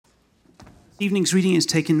Evening's reading is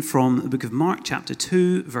taken from the book of Mark, chapter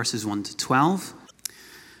 2, verses 1 to 12.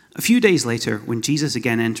 A few days later, when Jesus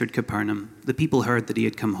again entered Capernaum, the people heard that he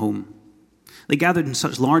had come home. They gathered in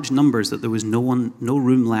such large numbers that there was no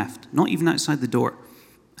room left, not even outside the door,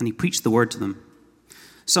 and he preached the word to them.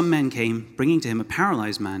 Some men came, bringing to him a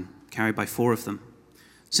paralyzed man, carried by 4 of them.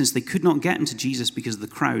 Since they could not get him to Jesus because of the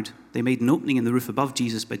crowd, they made an opening in the roof above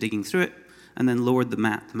Jesus by digging through it, and then lowered the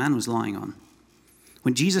mat the man was lying on.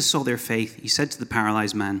 When Jesus saw their faith, he said to the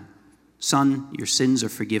paralyzed man, "Son, your sins are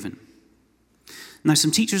forgiven." Now some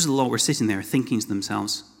teachers of the law were sitting there thinking to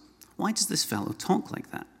themselves, "Why does this fellow talk like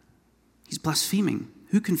that? He's blaspheming.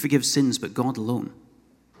 Who can forgive sins but God alone?"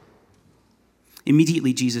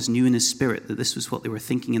 Immediately Jesus knew in his spirit that this was what they were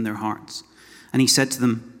thinking in their hearts. And he said to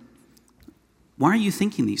them, "Why are you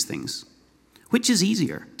thinking these things? Which is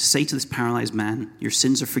easier, to say to this paralyzed man, 'Your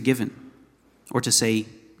sins are forgiven,' or to say,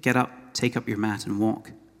 'Get up, take up your mat and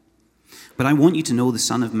walk'? But I want you to know the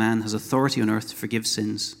Son of Man has authority on earth to forgive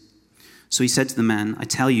sins." So he said to the man, "I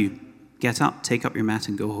tell you, get up, take up your mat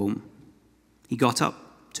and go home." He got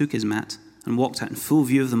up, took his mat, and walked out in full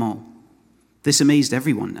view of them all. This amazed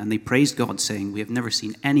everyone, and they praised God, saying, "We have never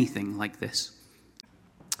seen anything like this."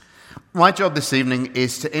 My job this evening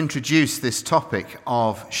is to introduce this topic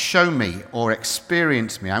of show me or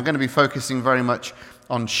experience me. I'm going to be focusing very much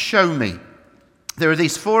on show me. There are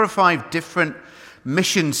these 4 or 5 different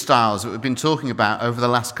mission styles that we've been talking about over the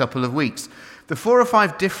last couple of weeks. The 4 or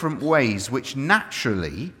 5 different ways which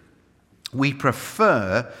naturally we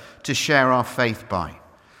prefer to share our faith by.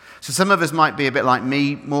 So some of us might be a bit like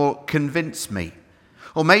me, more convince me.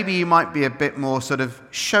 Or maybe you might be a bit more sort of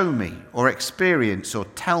show me or experience or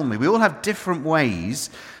tell me. We all have different ways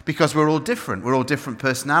because we're all different. We're all different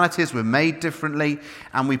personalities, we're made differently,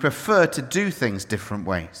 and we prefer to do things different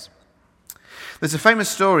ways. There's a famous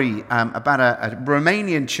story about a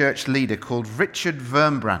Romanian church leader called Richard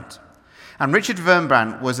Wurmbrand. And Richard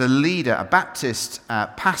Wurmbrand was a leader, a Baptist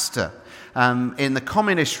pastor in the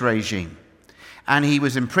communist regime. And he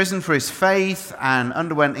was imprisoned for his faith and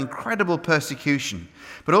underwent incredible persecution,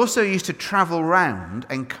 but also used to travel around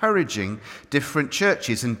encouraging different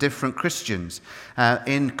churches and different Christians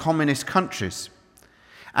in communist countries.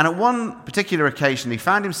 And at one particular occasion, he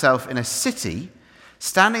found himself in a city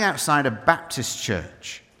standing outside a Baptist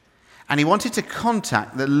church. And he wanted to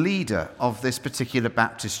contact the leader of this particular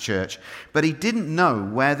Baptist church, but he didn't know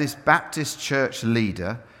where this Baptist church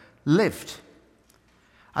leader lived.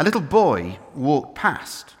 A little boy walked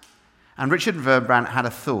past, and Richard Wurmbrand had a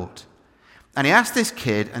thought. And he asked this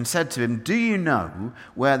kid and said to him, "Do you know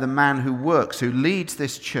where the man who leads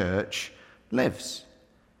this church, lives?"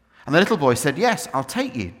 And the little boy said, "Yes, I'll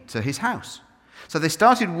take you to his house." So they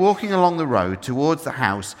started walking along the road towards the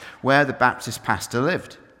house where the Baptist pastor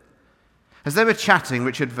lived. As they were chatting,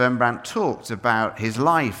 Richard Wurmbrand talked about his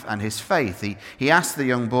life and his faith. He asked the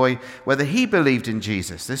young boy whether he believed in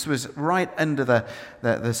Jesus. This was right under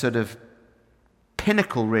the sort of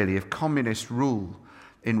pinnacle, really, of communist rule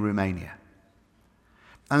in Romania.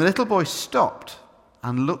 And the little boy stopped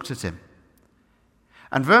and looked at him.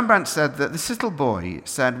 And Wurmbrand said that this little boy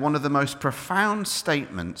said one of the most profound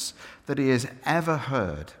statements that he has ever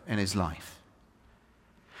heard in his life.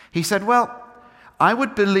 He said, "Well, I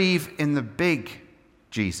would believe in the big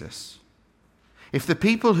Jesus if the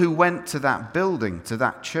people who went to that building, to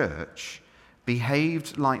that church,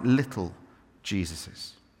 behaved like little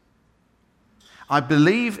Jesuses. I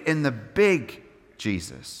believe in the big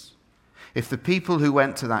Jesus if the people who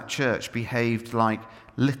went to that church behaved like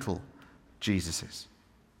little Jesuses."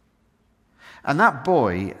 And that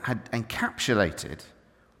boy had encapsulated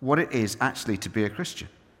what it is actually to be a Christian.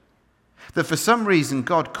 That for some reason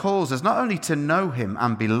God calls us not only to know him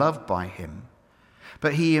and be loved by him,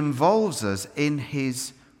 but he involves us in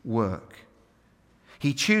his work.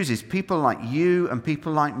 He chooses people like you and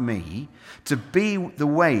people like me to be the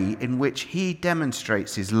way in which he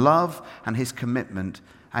demonstrates his love and his commitment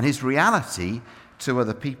and his reality to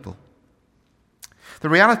other people. The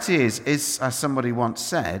reality is, as somebody once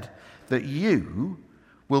said, that you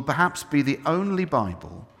will perhaps be the only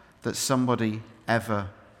Bible that somebody ever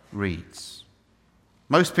reads.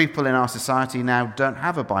 Most people in our society now don't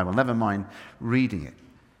have a Bible, never mind reading it.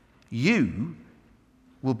 You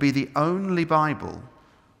will be the only Bible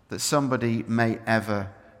that somebody may ever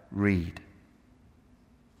read.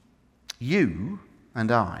 You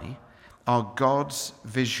and I are God's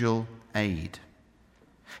visual aid.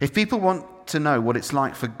 If people want to know what it's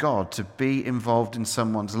like for God to be involved in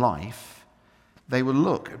someone's life, they will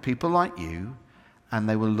look at people like you and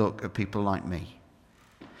they will look at people like me.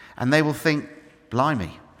 And they will think,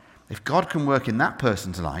 blimey, if God can work in that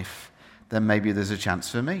person's life, then maybe there's a chance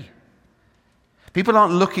for me. People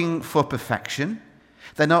aren't looking for perfection.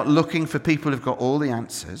 They're not looking for people who've got all the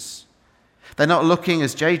answers. They're not looking,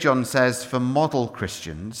 as J. John says, for model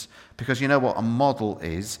Christians, because you know what a model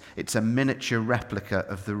is? It's a miniature replica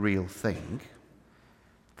of the real thing.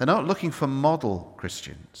 They're not looking for model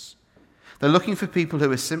Christians. They're looking for people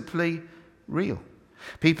who are simply real,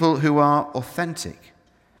 people who are authentic,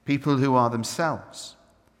 people who are themselves.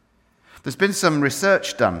 There's been some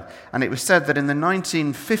research done, and it was said that in the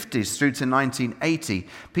 1950s through to 1980,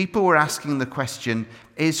 people were asking the question,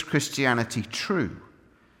 is Christianity true?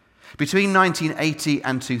 Between 1980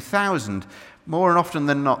 and 2000, more often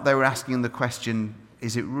than not, they were asking the question,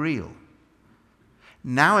 is it real?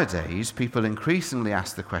 Nowadays, people increasingly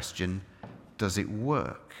ask the question, does it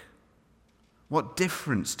work? What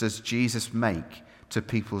difference does Jesus make to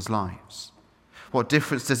people's lives? What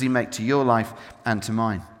difference does he make to your life and to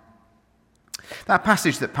mine? That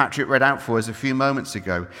passage that Patrick read out for us a few moments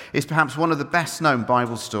ago is perhaps one of the best-known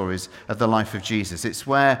Bible stories of the life of Jesus. It's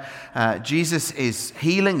where Jesus is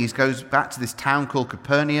healing. He goes back to this town called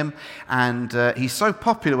Capernaum, and he's so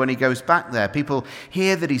popular when he goes back there. People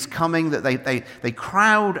hear that he's coming, that they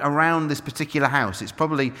crowd around this particular house. It's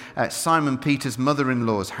probably Simon Peter's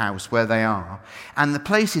mother-in-law's house where they are. And the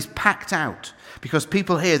place is packed out, because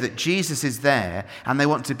people hear that Jesus is there and they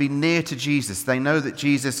want to be near to Jesus. They know that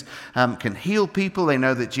Jesus can heal people. They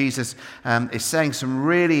know that Jesus is saying some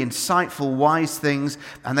really insightful, wise things,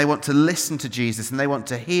 and they want to listen to Jesus, and they want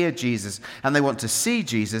to hear Jesus, and they want to see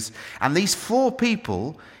Jesus. And these four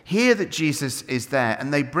people hear that Jesus is there,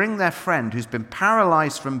 and they bring their friend who's been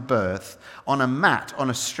paralyzed from birth on a mat, on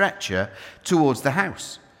a stretcher, towards the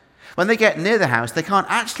house. When they get near the house, they can't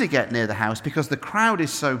actually get near the house because the crowd is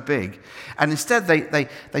so big. And instead,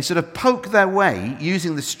 they sort of poke their way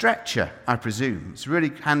using the stretcher, I presume. It's a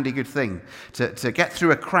really handy, good thing to get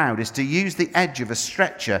through a crowd, is to use the edge of a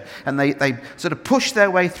stretcher. And they sort of push their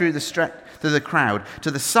way through the crowd to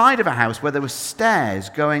the side of a house where there were stairs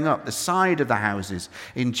going up the side of the houses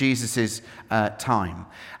in Jesus' time.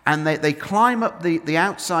 And they climb up the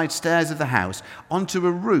outside stairs of the house onto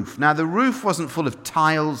a roof. Now, the roof wasn't full of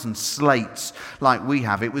tiles and slates like we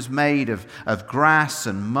have. It was made of grass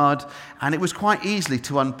and mud, and it was quite easily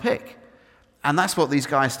to unpick. And that's what these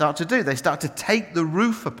guys start to do. They start to take the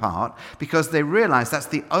roof apart because they realize that's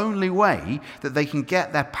the only way that they can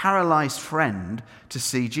get their paralyzed friend to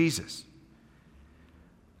see Jesus.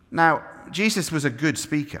 Now, Jesus was a good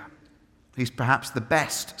speaker. He's perhaps the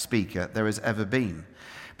best speaker there has ever been.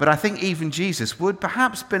 But I think even Jesus would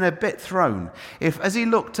perhaps been a bit thrown if, as he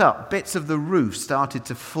looked up, bits of the roof started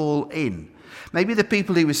to fall in. Maybe the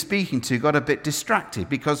people he was speaking to got a bit distracted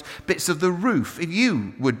because bits of the roof, if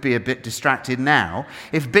you would be a bit distracted now,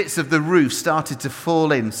 if bits of the roof started to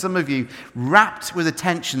fall in, some of you rapt with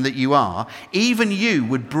attention that you are, even you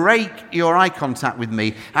would break your eye contact with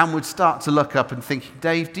me and would start to look up and think,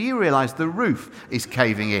 Dave, do you realize the roof is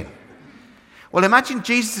caving in? Well, imagine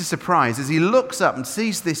Jesus' surprise as he looks up and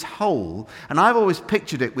sees this hole, and I've always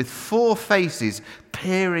pictured it with four faces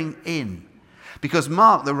peering in. Because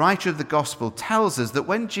Mark, the writer of the gospel, tells us that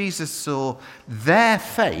when Jesus saw their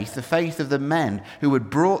faith, the faith of the men who had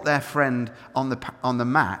brought their friend on the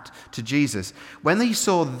mat to Jesus, when he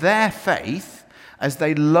saw their faith as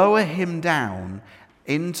they lower him down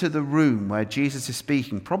into the room where Jesus is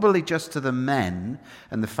speaking, probably just to the men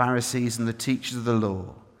and the Pharisees and the teachers of the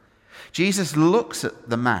law, Jesus looks at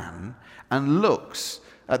the man and looks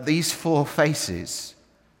at these four faces,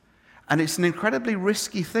 and it's an incredibly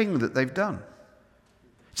risky thing that they've done.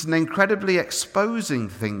 It's an incredibly exposing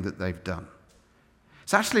thing that they've done.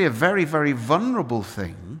 It's actually a very, very vulnerable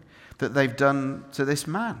thing that they've done to this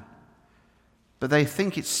man. But they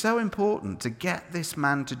think it's so important to get this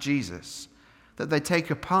man to Jesus that they take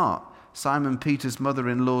apart Simon Peter's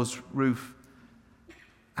mother-in-law's roof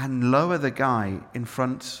and lower the guy in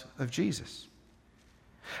front of Jesus.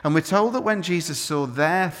 And we're told that when Jesus saw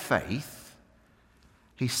their faith,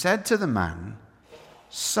 he said to the man,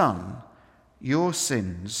 "Son, your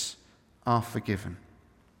sins are forgiven."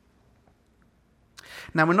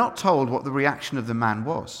 Now, we're not told what the reaction of the man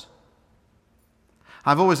was.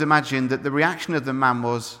 I've always imagined that the reaction of the man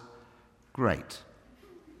was, "Great.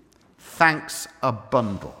 Thanks a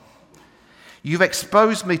bundle. You've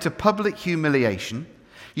exposed me to public humiliation.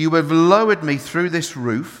 You have lowered me through this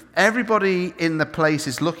roof. Everybody in the place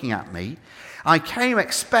is looking at me. I came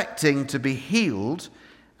expecting to be healed,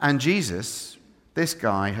 and Jesus, this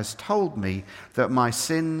guy, has told me that my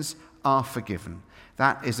sins are forgiven."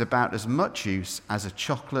 That is about as much use as a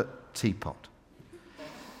chocolate teapot.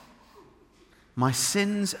 My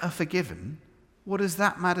sins are forgiven? What does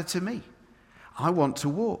that matter to me? I want to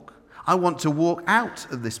walk. I want to walk out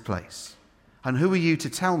of this place. And who are you to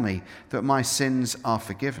tell me that my sins are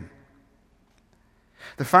forgiven?"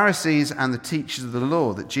 The Pharisees and the teachers of the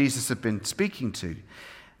law that Jesus had been speaking to,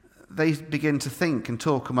 they begin to think and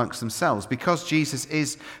talk amongst themselves. Because Jesus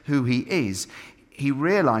is who he is, he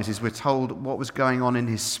realizes, we're told, what was going on in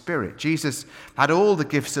his spirit. Jesus had all the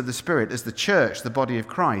gifts of the Spirit. As the church, the body of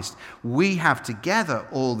Christ, we have together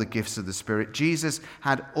all the gifts of the Spirit. Jesus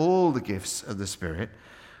had all the gifts of the Spirit.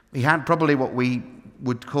 He had probably what we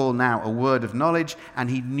would call now a word of knowledge, and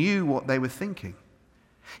he knew what they were thinking.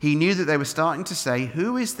 He knew that they were starting to say,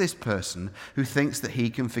 who is this person who thinks that he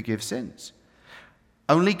can forgive sins?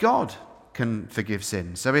 Only God can forgive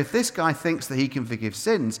sins. So if this guy thinks that he can forgive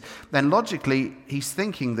sins, then logically he's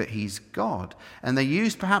thinking that he's God. And they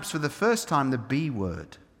used perhaps for the first time the B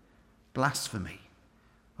word, blasphemy,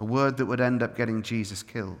 a word that would end up getting Jesus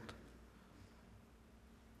killed.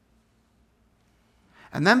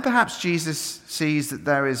 And then perhaps Jesus sees that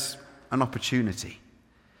there is an opportunity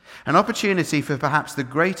for perhaps the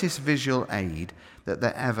greatest visual aid that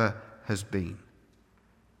there ever has been.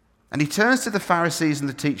 And he turns to the Pharisees and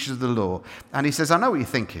the teachers of the law, and he says, I know what you're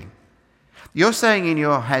thinking. You're saying in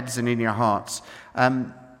your heads and in your hearts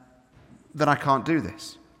that I can't do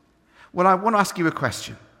this. Well, I want to ask you a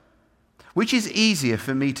question. Which is easier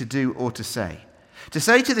for me to do or to say? To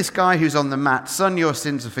say to this guy who's on the mat, son, your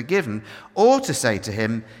sins are forgiven, or to say to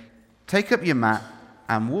him, take up your mat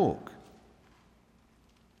and walk?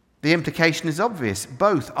 The implication is obvious.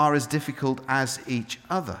 Both are as difficult as each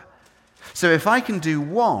other. So if I can do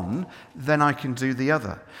one, then I can do the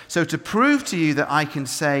other. So to prove to you that I can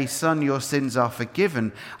say, son, your sins are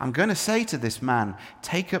forgiven, I'm going to say to this man,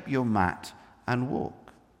 take up your mat and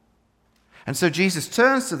walk. And so Jesus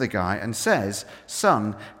turns to the guy and says,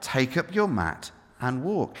 son, take up your mat and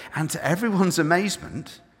walk. And to everyone's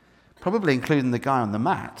amazement, probably including the guy on the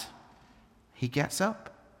mat, he gets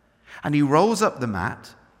up and he rolls up the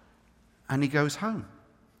mat and he goes home.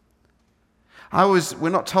 We're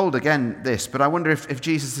not told again this, but I wonder if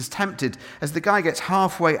Jesus is tempted, as the guy gets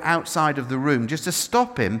halfway outside of the room, just to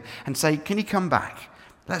stop him and say, can you come back?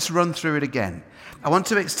 Let's run through it again. I want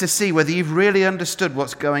to see whether you've really understood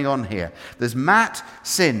what's going on here. There's mat,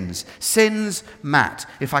 sins, mat.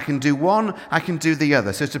 If I can do one, I can do the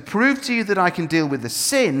other. So to prove to you that I can deal with the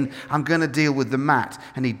sin, I'm going to deal with the mat.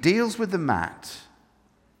 And he deals with the mat,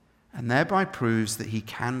 and thereby proves that he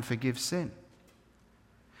can forgive sin.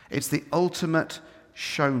 It's the ultimate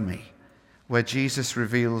show me, where Jesus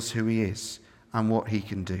reveals who he is and what he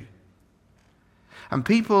can do. And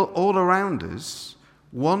people all around us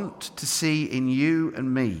want to see in you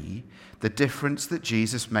and me the difference that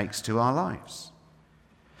Jesus makes to our lives.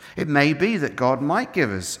 It may be that God might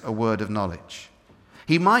give us a word of knowledge.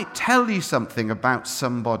 He might tell you something about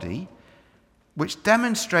somebody which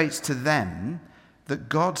demonstrates to them that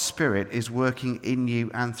God's Spirit is working in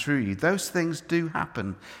you and through you. Those things do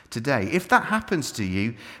happen today. If that happens to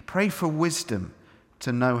you, pray for wisdom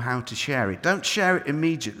to know how to share it. Don't share it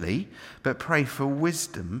immediately, but pray for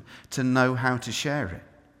wisdom to know how to share it.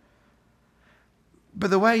 But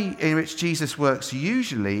the way in which Jesus works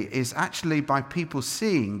usually is actually by people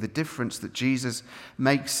seeing the difference that Jesus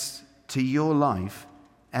makes to your life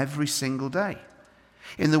every single day.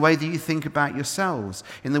 In the way that you think about yourselves,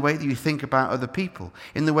 in the way that you think about other people,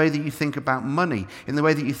 in the way that you think about money, in the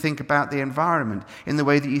way that you think about the environment, in the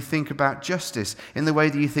way that you think about justice, in the way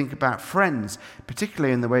that you think about friends,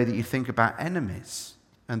 particularly in the way that you think about enemies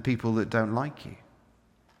and people that don't like you.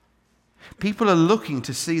 People are looking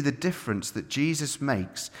to see the difference that Jesus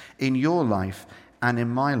makes in your life and in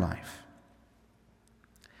my life.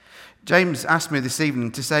 James asked me this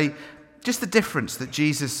evening to say just the difference that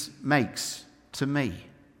Jesus makes to me.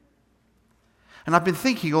 And I've been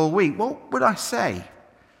thinking all week, what would I say?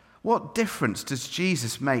 What difference does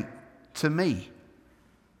Jesus make to me?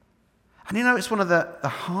 And you know, it's one of the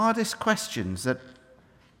hardest questions that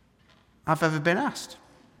I've ever been asked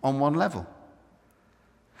on one level.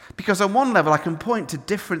 Because on one level, I can point to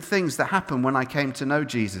different things that happened when I came to know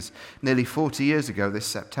Jesus nearly 40 years ago this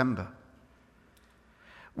September.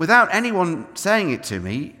 Without anyone saying it to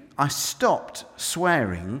me, I stopped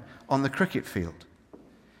swearing on the cricket field.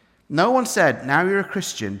 No one said, now you're a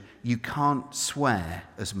Christian, you can't swear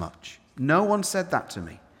as much. No one said that to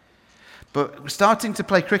me. But starting to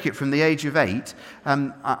play cricket from the age of 8,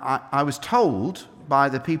 I was told by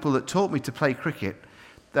the people that taught me to play cricket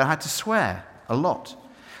that I had to swear a lot.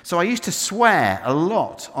 So I used to swear a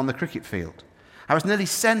lot on the cricket field. I was nearly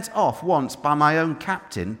sent off once by my own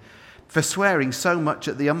captain for swearing so much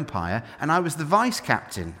at the umpire, and I was the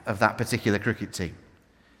vice-captain of that particular cricket team.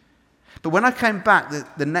 But when I came back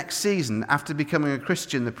the next season, after becoming a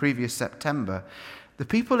Christian the previous September, the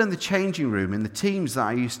people in the changing room, in the teams that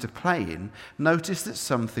I used to play in, noticed that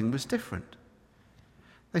something was different.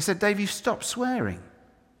 They said, "Dave, you've stopped swearing.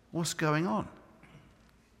 What's going on?"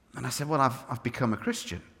 And I said, "Well, I've become a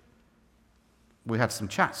Christian." We had some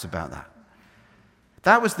chats about that.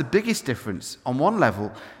 That was the biggest difference on one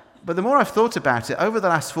level. But the more I've thought about it, over the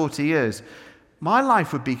last 40 years, my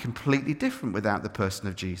life would be completely different without the person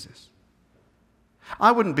of Jesus.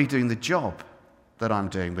 I wouldn't be doing the job that I'm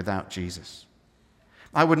doing without Jesus.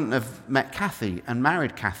 I wouldn't have met Kathy and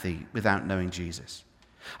married Kathy without knowing Jesus.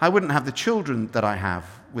 I wouldn't have the children that I have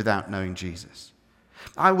without knowing Jesus.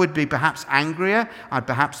 I would be perhaps angrier. I'd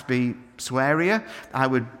perhaps be swearier. I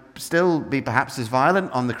would still be perhaps as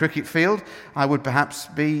violent on the cricket field. I would perhaps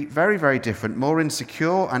be very, very different, more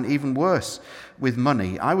insecure and even worse with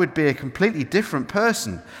money. I would be a completely different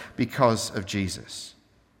person because of Jesus.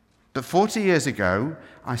 But 40 years ago,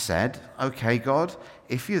 I said, "Okay, God,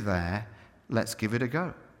 if you're there, let's give it a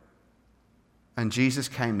go." And Jesus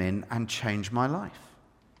came in and changed my life.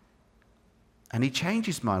 And he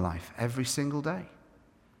changes my life every single day.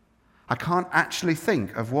 I can't actually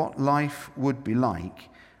think of what life would be like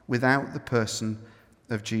without the person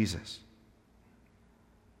of Jesus.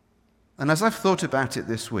 And as I've thought about it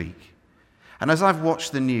this week, and as I've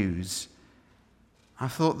watched the news, I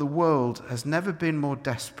thought the world has never been more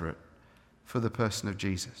desperate for the person of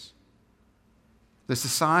Jesus. The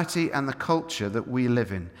society and the culture that we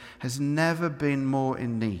live in has never been more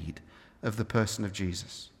in need of the person of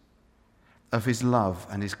Jesus, of his love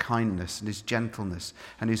and his kindness and his gentleness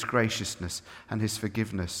and his graciousness and his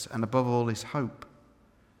forgiveness, and above all, his hope.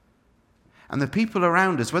 And the people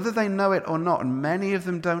around us, whether they know it or not, and many of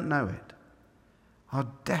them don't know it, are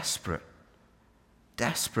desperate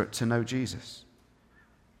to know Jesus.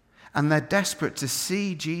 And they're desperate to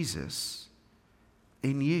see Jesus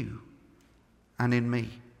in you and in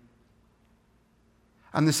me.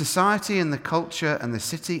 And the society and the culture and the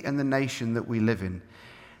city and the nation that we live in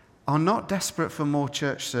are not desperate for more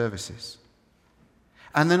church services.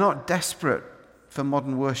 And they're not desperate for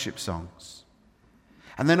modern worship songs.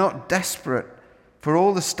 And they're not desperate for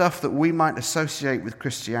all the stuff that we might associate with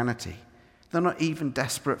Christianity. They're not even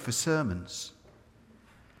desperate for sermons.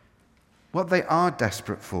 What they are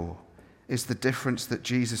desperate for is the difference that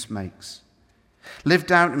Jesus makes,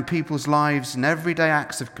 lived out in people's lives in everyday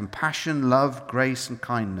acts of compassion, love, grace, and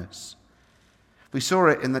kindness. We saw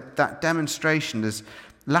it in that demonstration as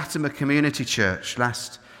Latimer Community Church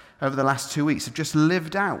over the last 2 weeks have just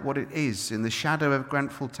lived out what it is in the shadow of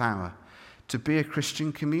Grenfell Tower to be a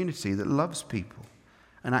Christian community that loves people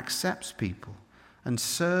and accepts people and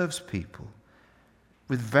serves people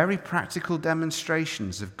with very practical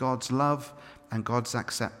demonstrations of God's love and God's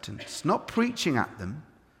acceptance. Not preaching at them,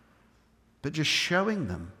 but just showing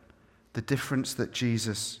them the difference that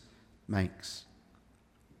Jesus makes.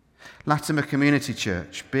 Latimer Community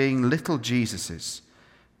Church being little Jesuses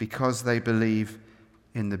because they believe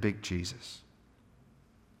in the big Jesus.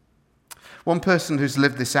 One person who's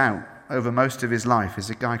lived this out over most of his life is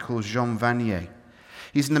a guy called Jean Vanier.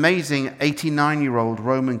 He's an amazing 89-year-old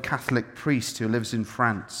Roman Catholic priest who lives in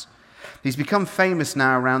France. He's become famous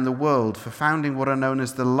now around the world for founding what are known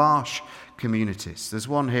as the L'Arche communities. There's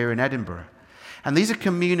one here in Edinburgh. And these are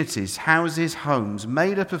communities, houses, homes,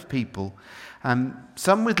 made up of people,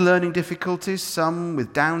 some with learning difficulties, some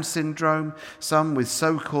with Down syndrome, some with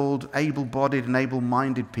so-called able-bodied and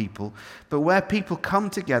able-minded people, but where people come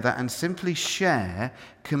together and simply share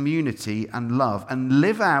community and love and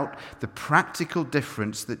live out the practical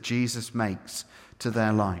difference that Jesus makes to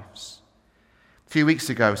their lives. A few weeks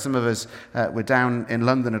ago, some of us were down in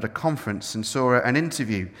London at a conference and saw an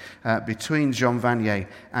interview between Jean Vanier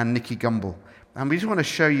and Nicky Gumbel. And we just want to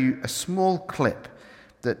show you a small clip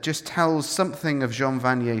that just tells something of Jean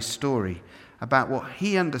Vanier's story about what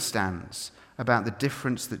he understands about the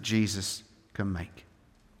difference that Jesus can make.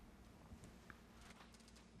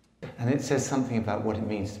 And it says something about what it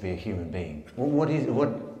means to be a human being.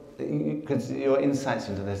 Because your insights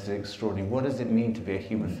into this are extraordinary. What does it mean to be a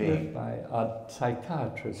human being? By a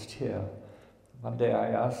psychiatrist here. One day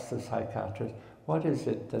I asked the psychiatrist, what is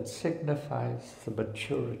it that signifies the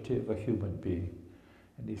maturity of a human being?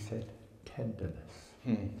 And he said, tenderness.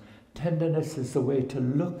 Tenderness is the way to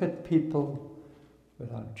look at people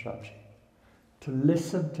without judging, to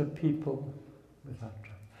listen to people without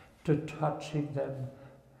judging, to touching them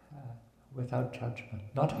without judgment,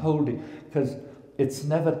 not holding, because it's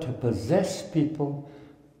never to possess people,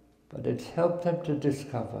 but it's help them to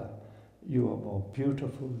discover you are more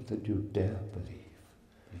beautiful than you dare believe.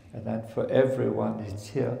 And that for everyone, it's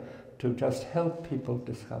here to just help people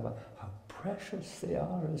discover how precious they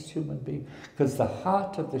are as human beings. Because the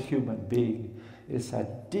heart of the human being is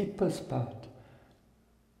that deepest part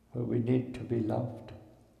where we need to be loved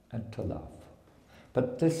and to love.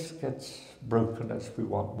 But this gets broken as we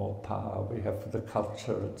want more power. We have the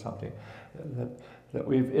culture and something that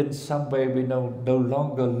we've, in some way, we no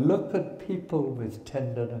longer look at people with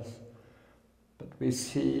tenderness, but we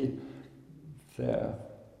see their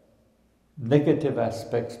negative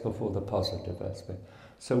aspects before the positive aspect.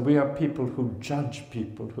 So we are people who judge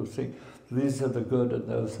people, who think these are the good and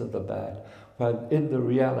those are the bad. While in the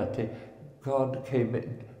reality, God came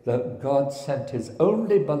in, that God sent his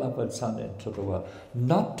only beloved Son into the world,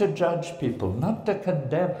 not to judge people, not to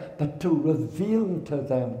condemn, but to reveal to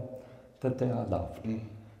them that they are loved.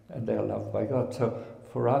 And they are loved by God. So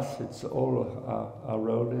for us, it's all our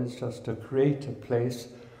role is just to create a place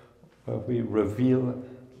where we reveal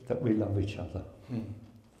that we love each other.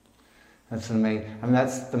 That's amazing. I mean,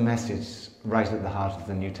 that's the message right at the heart of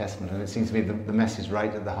the New Testament, and it seems to be the message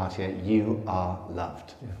right at the heart here. You are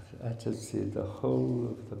loved. Yes, that is the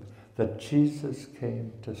whole of that Jesus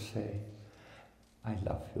came to say, I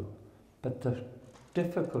love you. But the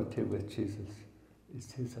difficulty with Jesus is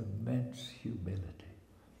his immense humility.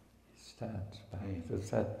 He stands back. There's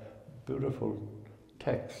that beautiful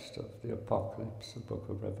text of the Apocalypse, the book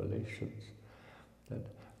of Revelations, that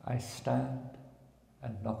I stand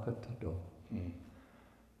and knock at the door.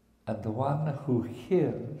 And the one who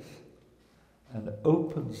hears and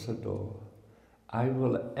opens the door, I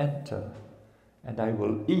will enter and I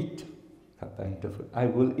will eat. Come back to food. I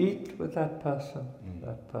will eat with that person.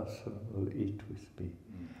 That person will eat with me.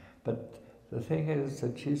 But the thing is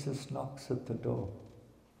that Jesus knocks at the door.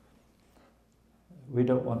 We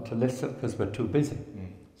don't want to listen because we're too busy.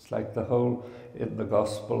 It's like the whole in the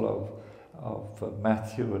Gospel of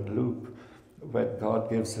Matthew and Luke, when God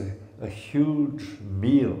gives a huge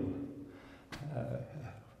meal,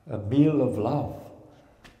 a meal of love,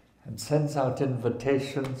 and sends out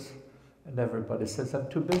invitations, and everybody says, I'm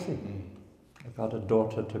too busy. I've got a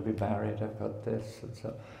daughter to be married, I've got this, and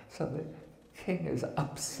so. So the king is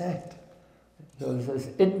upset. There was this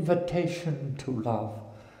invitation to love.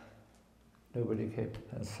 Nobody came.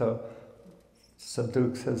 And so St.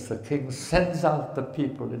 Luke says the king sends out the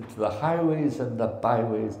people into the highways and the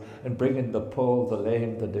byways and bring in the poor, the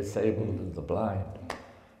lame, the disabled, and the blind.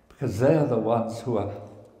 Because they're the ones who are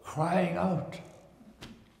crying out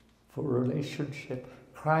for relationship,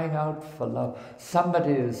 crying out for love.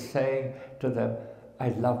 Somebody is saying to them, I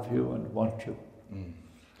love you and want you.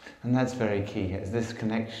 And that's very key. It's this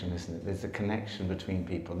connection, isn't it? There's a connection between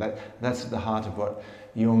people. That's at the heart of what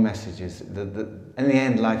your message is. In the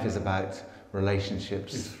end, life is about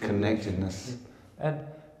relationships, connectedness. And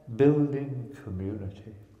building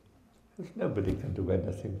community. Because nobody can do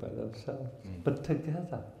anything by themselves. But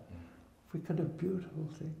together, we can do beautiful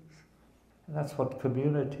things. And that's what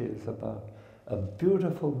community is about. A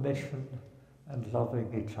beautiful mission and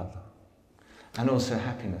loving each other. And also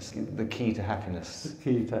happiness, the key to happiness. The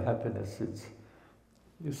key to happiness is,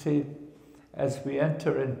 you see, as we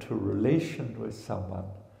enter into relation with someone,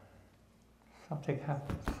 something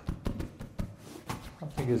happens.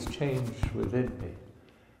 Something has changed within me.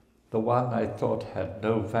 The one I thought had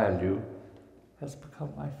no value has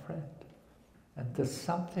become my friend. And there's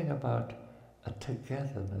something about a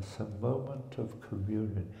togetherness, a moment of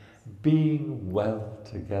communion, being well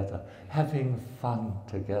together, having fun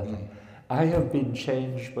together. I have been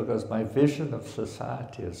changed because my vision of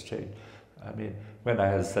society has changed. I mean, when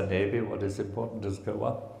I was in the Navy, what is important is go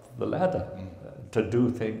up the ladder, to do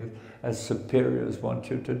things as superiors want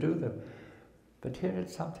you to do them. But here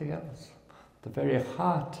it's something else. The very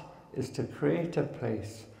heart is to create a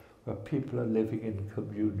place where people are living in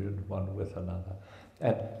communion one with another.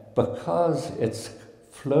 And because it's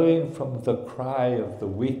flowing from the cry of the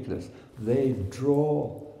weakness, they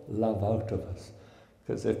draw love out of us.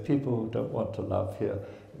 Because if people who don't want to love here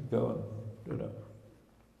go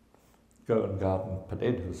and garden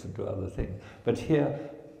potatoes and do other things. But here,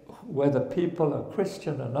 whether people are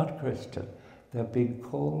Christian or not Christian, they're being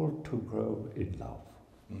called to grow in love.